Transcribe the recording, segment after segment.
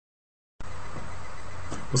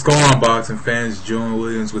What's going on, boxing fans? Julian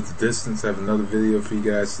Williams with The Distance. I have another video for you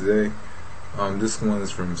guys today. This one is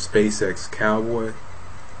from SpaceX Cowboy,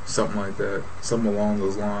 something like that, something along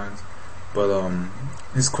those lines. But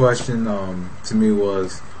his question to me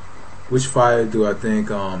was, which fighter do I think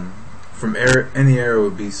from any era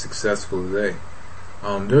would be successful today?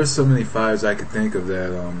 There are so many fighters I could think of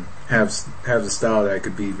that have the style that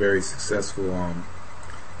could be very successful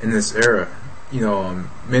in this era.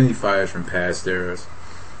 Many fighters from past eras.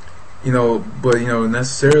 But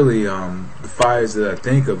necessarily the fighters that I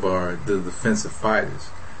think of are the defensive fighters.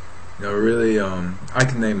 Really, I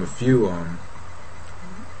can name a few,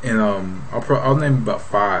 and I'll name about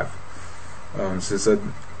five. Since I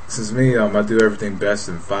do everything best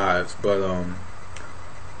in fives. But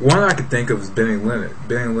one I could think of is Benny Leonard.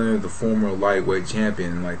 Benny Leonard, the former lightweight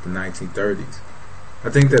champion in like the 1930s. I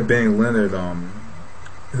think that Benny Leonard,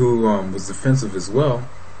 who was defensive as well,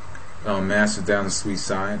 mastered down the sweet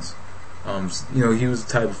science. He was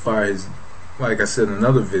the type of fighter, like I said in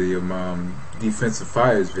another video, my defensive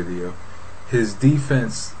fighters video, his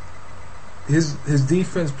defense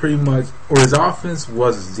pretty much, or his offense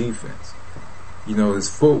was his defense. His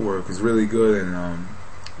footwork was really good, and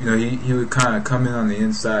he would kind of come in on the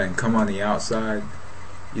inside and come on the outside,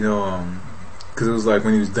 because it was like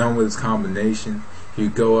when he was done with his combination, he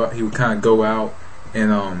would go up, he would kind of go out,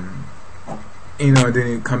 and and then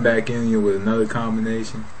he'd come back in with another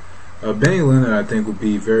combination. Benny Leonard, I think, would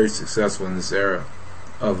be very successful in this era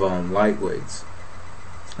of lightweights,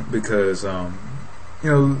 because some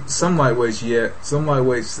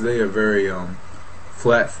lightweights today are very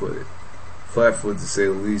flat-footed to say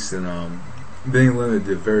the least, and Benny Leonard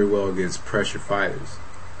did very well against pressure fighters.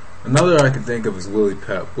 Another I can think of is Willie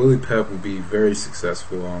Pep. Willie Pep would be very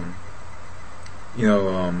successful,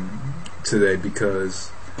 today,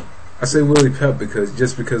 because I say Willie Pep because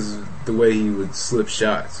of the way he would slip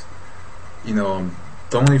shots. The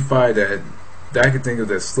only fight that I could think of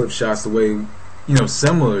that slipped shots the way,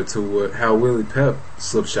 similar to how Willie Pep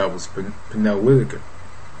slip shot was Pernell Whitaker.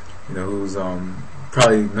 Who was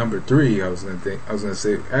probably number 3. I was gonna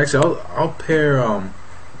say. Actually, I'll pair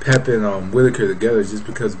Pep and Whitaker together just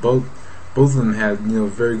because both of them had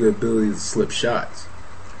very good ability to slip shots.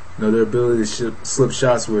 Their ability to slip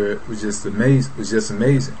shots was just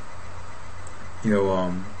amazing.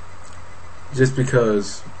 Just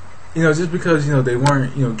because they weren't they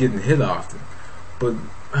weren't getting hit often, but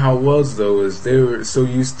how it was though is they were so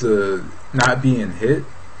used to not being hit.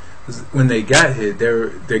 When they got hit,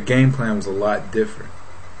 their game plan was a lot different.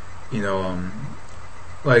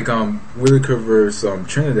 Like Whitaker versus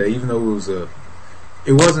Trinidad, even though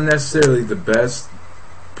it wasn't necessarily the best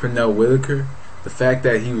Pernell Whitaker, the fact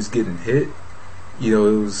that he was getting hit,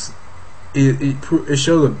 it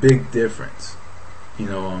showed a big difference.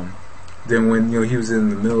 Than when he was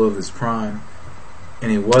in the middle of his prime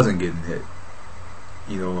and he wasn't getting hit.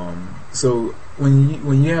 So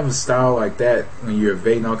when you have a style like that, when you're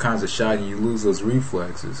evading all kinds of shots and you lose those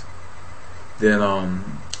reflexes, then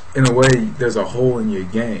in a way there's a hole in your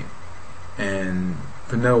game. And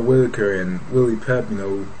Pernell Whitaker and Willie Pep,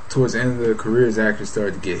 towards the end of their careers actually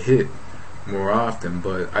started to get hit more often.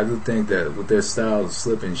 But I do think that with their style of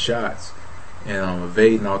slipping shots and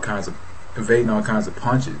evading all kinds of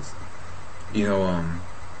punches,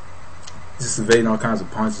 just evading all kinds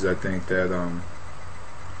of punches, I think that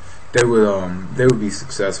they would be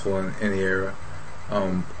successful in any era.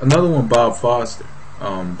 Another one, Bob Foster.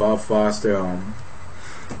 Bob Foster,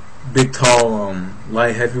 big, tall,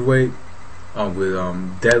 light heavyweight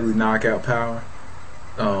with deadly knockout power.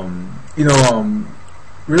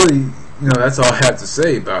 Really, that's all I have to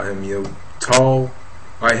say about him. Tall,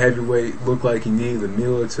 light heavyweight, looked like he needed a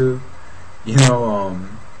meal or two.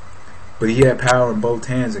 But he had power in both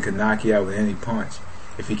hands and could knock you out with any punch.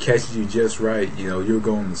 If he catches you just right, you're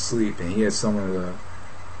going to sleep. And he had some of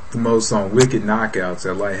the most wicked knockouts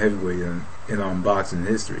at light heavyweight in boxing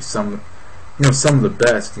history. Some of the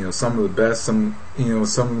best. Some of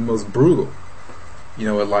the most brutal.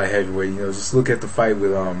 At light heavyweight. Just look at the fight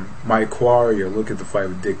with Mike Quarry, or look at the fight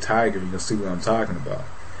with Dick Tiger. See what I'm talking about.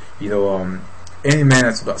 Any man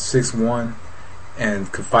that's about 6'1"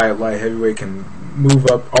 and could fight at light heavyweight, can move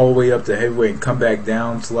up all the way up to heavyweight and come back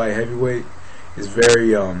down to light heavyweight, is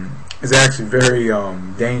actually very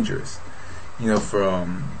dangerous,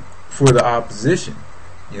 for the opposition,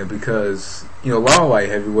 because a lot of light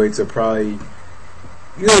heavyweights are probably,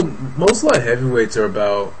 most light heavyweights are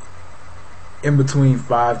about in between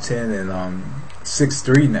 5'10" and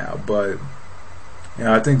 6'3" now, but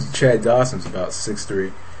I think Chad Dawson's about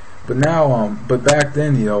 6'3", but now but back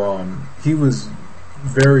then he was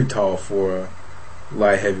very tall for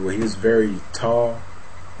light heavyweight. He was very tall,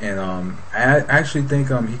 And I actually think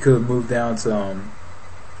he could have moved down to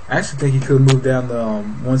I actually think he could have moved down to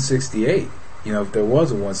 168. You know, if there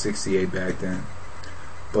was a 168 back then.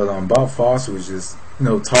 But Bob Foster was just, you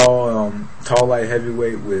know, tall light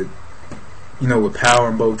heavyweight with, you know, with power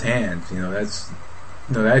in both hands. You know,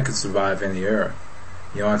 that could survive any era.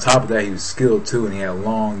 You know, on top of that, he was skilled too, and he had a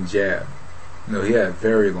long jab. You know, he had a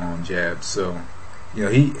very long jab. So, you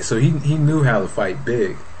know, he knew how to fight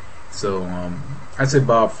big. So I'd say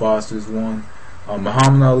Bob Foster's one.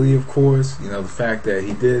 Muhammad Ali, of course. You know, the fact that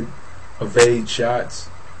he did evade shots,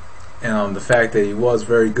 and the fact that he was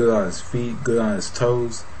very good on his feet, good on his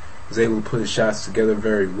toes, was able to put his shots together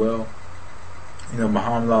very well. You know,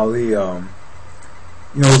 Muhammad Ali, you know,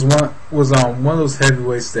 was one of those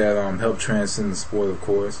heavyweights that helped transcend the sport, of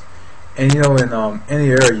course. And you know, in any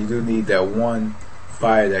era, you do need that one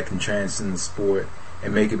fighter that can transcend the sport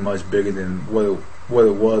and make it much bigger than what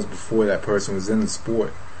it was before that person was in the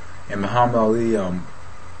sport. And Muhammad Ali,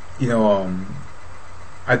 you know,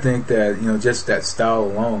 I think that, you know, just that style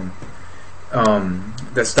alone,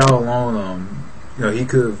 you know, he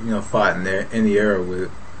could have, you know, fought in any era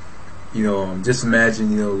with, you know, just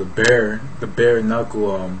imagine, you know, the bare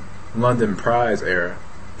knuckle London Prize era,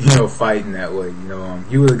 you know, fighting that way. You know,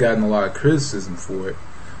 he would have gotten a lot of criticism for it,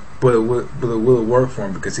 but it would have worked for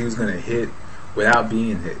him because he was going to hit without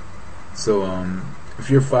being hit. So if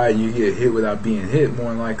you're fighting, you get hit without being hit, more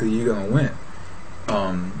than likely you're going to win,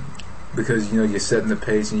 because, you know, you're setting the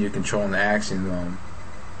pace and you're controlling the action.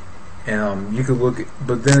 And you could look at,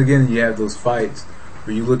 but then again, you have those fights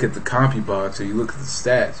where you look at the CompuBox or you look at the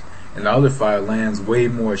stats, and the other fighter lands way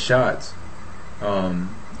more shots, than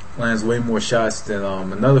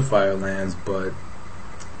another fighter lands, but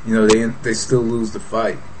you know, they still lose the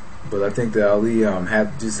fight. But I think that Ali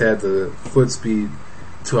had the foot speed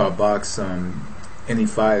to outbox any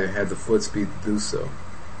fighter, had the foot speed to do so.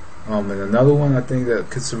 And another one I think that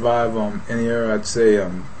could survive any era, I'd say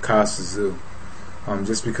Costa Tszyu.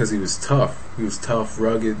 Just because he was tough,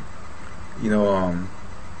 rugged, you know,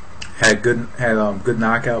 had good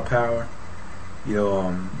knockout power, you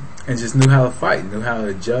know, and just knew how to fight, knew how to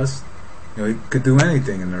adjust. You know, he could do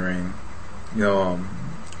anything in the ring. You know,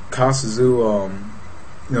 Costa Tszyu,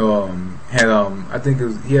 you know, had I think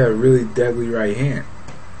he had a really deadly right hand,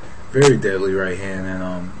 very deadly right hand,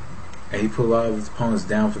 and he put a lot of his opponents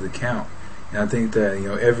down for the count. And I think that, you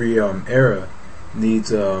know, every era needs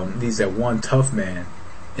that one tough man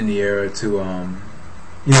in the era to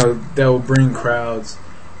you know, that will bring crowds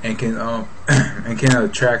and can and can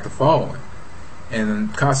attract the following.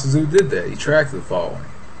 And Costa Tszyu did that. He attracted the following.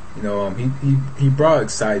 You know, he brought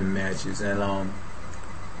exciting matches, and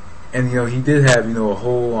you know, he did have, you know, a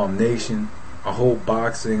whole nation, a whole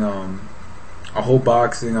boxing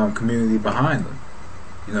community behind him.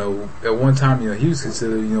 You know, at one time, you know, he was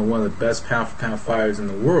considered, you know, one of the best pound for pound fighters in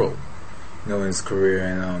the world, you know, in his career.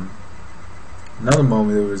 And another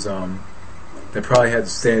moment that probably had to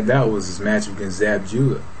stand out was his match against Zab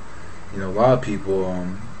Judah. You know, a lot of people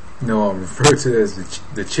you know, refer to it as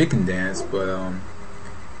the chicken dance, but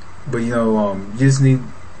you know, you just need,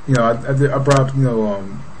 you know, I brought up, you know,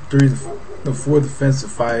 4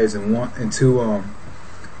 defensive fighters and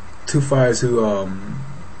two fighters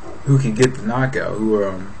who can get the knockout, who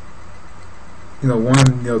are you know,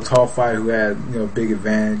 one, you know, tall fighter who had, you know, big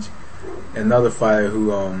advantage, and another fighter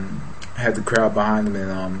who had the crowd behind him,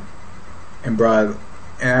 and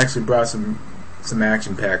actually brought some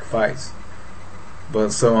action-packed fights.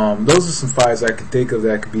 But so those are some fights I could think of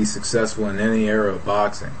that could be successful in any era of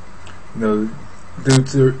boxing. You know,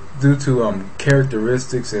 due to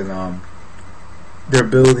characteristics and their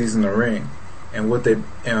abilities in the ring, and what they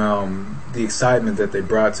the excitement that they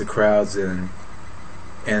brought to crowds, and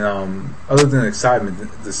other than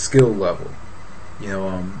excitement, the skill level. You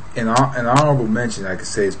know, an honorable mention I could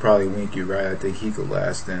say is probably Winky Wright. I think he could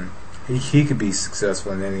last, and he could be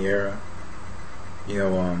successful in any era. You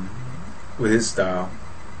know, with his style.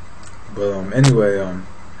 But anyway,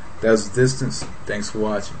 that was the distance. Thanks for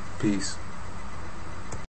watching. Peace.